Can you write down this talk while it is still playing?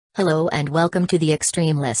Hello and welcome to the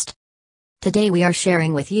Extreme List. Today we are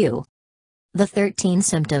sharing with you the 13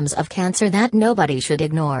 symptoms of cancer that nobody should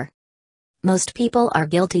ignore. Most people are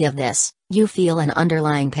guilty of this. You feel an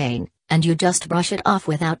underlying pain, and you just brush it off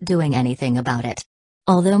without doing anything about it.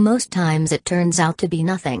 Although most times it turns out to be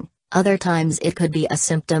nothing, other times it could be a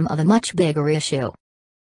symptom of a much bigger issue.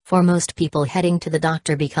 For most people, heading to the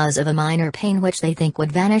doctor because of a minor pain which they think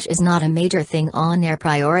would vanish is not a major thing on their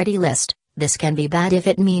priority list. This can be bad if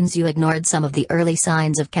it means you ignored some of the early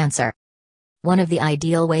signs of cancer. One of the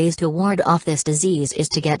ideal ways to ward off this disease is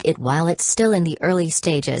to get it while it's still in the early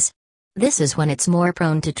stages. This is when it's more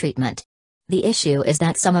prone to treatment. The issue is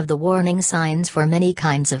that some of the warning signs for many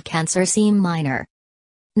kinds of cancer seem minor.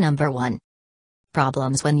 Number 1.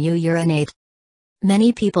 Problems when you urinate.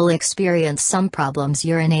 Many people experience some problems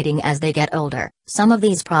urinating as they get older. Some of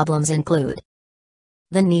these problems include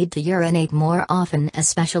the need to urinate more often,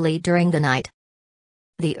 especially during the night.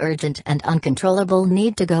 The urgent and uncontrollable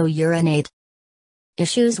need to go urinate.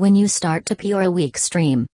 Issues when you start to pee or a weak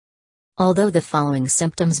stream. Although the following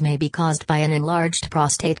symptoms may be caused by an enlarged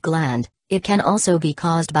prostate gland, it can also be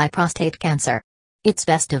caused by prostate cancer. It's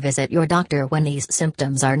best to visit your doctor when these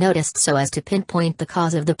symptoms are noticed so as to pinpoint the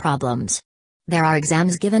cause of the problems. There are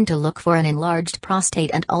exams given to look for an enlarged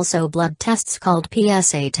prostate and also blood tests called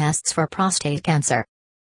PSA tests for prostate cancer.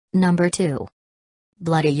 Number 2.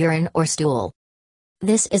 Bloody urine or stool.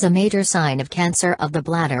 This is a major sign of cancer of the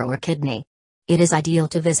bladder or kidney. It is ideal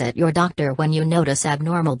to visit your doctor when you notice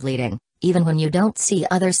abnormal bleeding, even when you don't see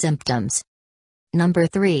other symptoms. Number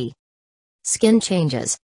 3. Skin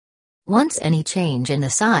changes. Once any change in the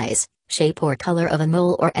size, shape or color of a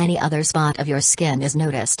mole or any other spot of your skin is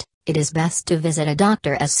noticed, it is best to visit a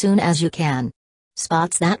doctor as soon as you can.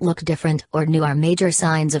 Spots that look different or new are major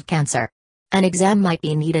signs of cancer. An exam might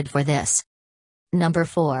be needed for this. Number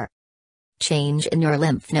 4. Change in your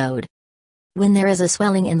lymph node. When there is a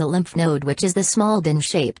swelling in the lymph node, which is the small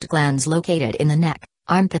dent-shaped glands located in the neck,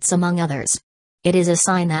 armpits among others, it is a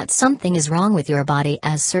sign that something is wrong with your body,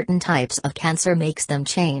 as certain types of cancer makes them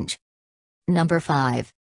change. Number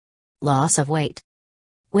 5. Loss of weight.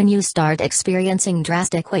 When you start experiencing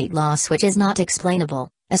drastic weight loss which is not explainable,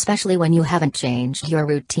 especially when you haven't changed your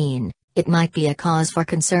routine, it might be a cause for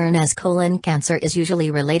concern, as colon cancer is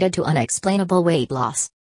usually related to unexplainable weight loss.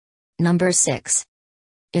 Number 6.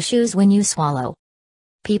 Issues when you swallow.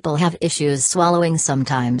 People have issues swallowing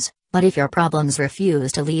sometimes, but if your problems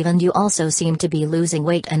refuse to leave and you also seem to be losing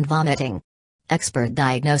weight and vomiting, expert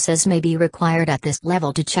diagnosis may be required at this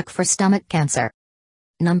level to check for stomach cancer.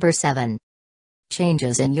 Number 7.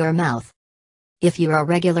 Changes in your mouth. If you're a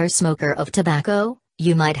regular smoker of tobacco,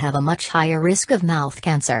 you might have a much higher risk of mouth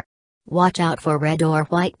cancer. Watch out for red or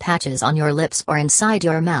white patches on your lips or inside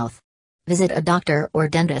your mouth. Visit a doctor or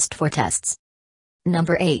dentist for tests.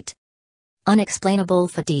 Number 8. Unexplainable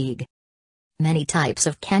fatigue. Many types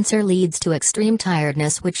of cancer leads to extreme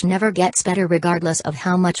tiredness which never gets better regardless of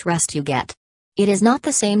how much rest you get. It is not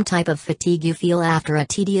the same type of fatigue you feel after a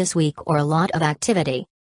tedious week or a lot of activity.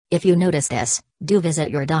 If you notice this, do visit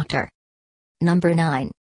your doctor. Number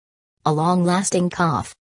 9. A long-lasting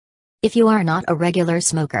cough. If you are not a regular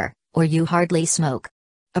smoker, or you hardly smoke,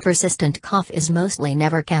 a persistent cough is mostly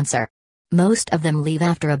never cancer. Most of them leave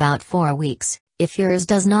after about 4 weeks. If yours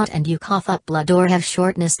does not and you cough up blood or have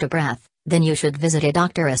shortness to breath, then you should visit a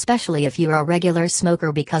doctor, especially if you're a regular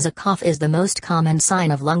smoker, because a cough is the most common sign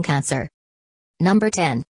of lung cancer. Number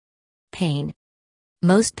 10. Pain.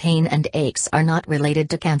 Most pain and aches are not related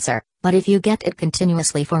to cancer, but if you get it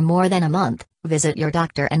continuously for more than a month, visit your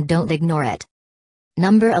doctor and don't ignore it.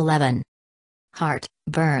 Number 11.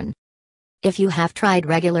 Heartburn. If you have tried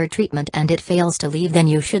regular treatment and it fails to leave, then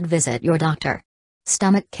you should visit your doctor.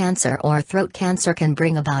 Stomach cancer or throat cancer can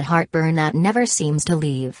bring about heartburn that never seems to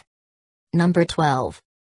leave. Number 12.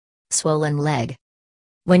 Swollen leg.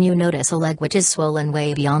 When you notice a leg which is swollen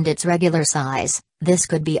way beyond its regular size, this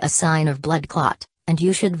could be a sign of blood clot, and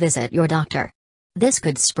you should visit your doctor. This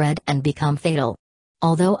could spread and become fatal.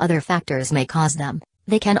 Although other factors may cause them,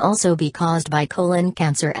 they can also be caused by colon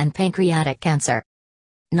cancer and pancreatic cancer.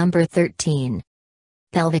 Number 13.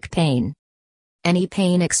 Pelvic pain. Any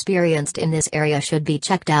pain experienced in this area should be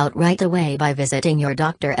checked out right away by visiting your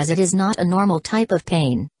doctor, as it is not a normal type of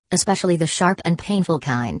pain, especially the sharp and painful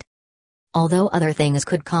kind. Although other things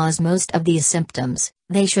could cause most of these symptoms,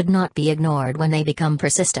 they should not be ignored when they become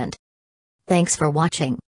persistent. Thanks for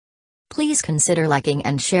watching. Please consider liking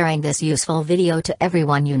and sharing this useful video to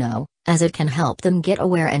everyone you know, as it can help them get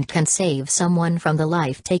aware and can save someone from the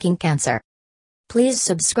life-taking cancer. Please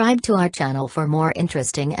subscribe to our channel for more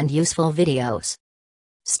interesting and useful videos.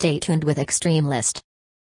 Stay tuned with Extreme List.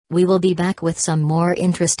 We will be back with some more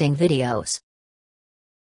interesting videos.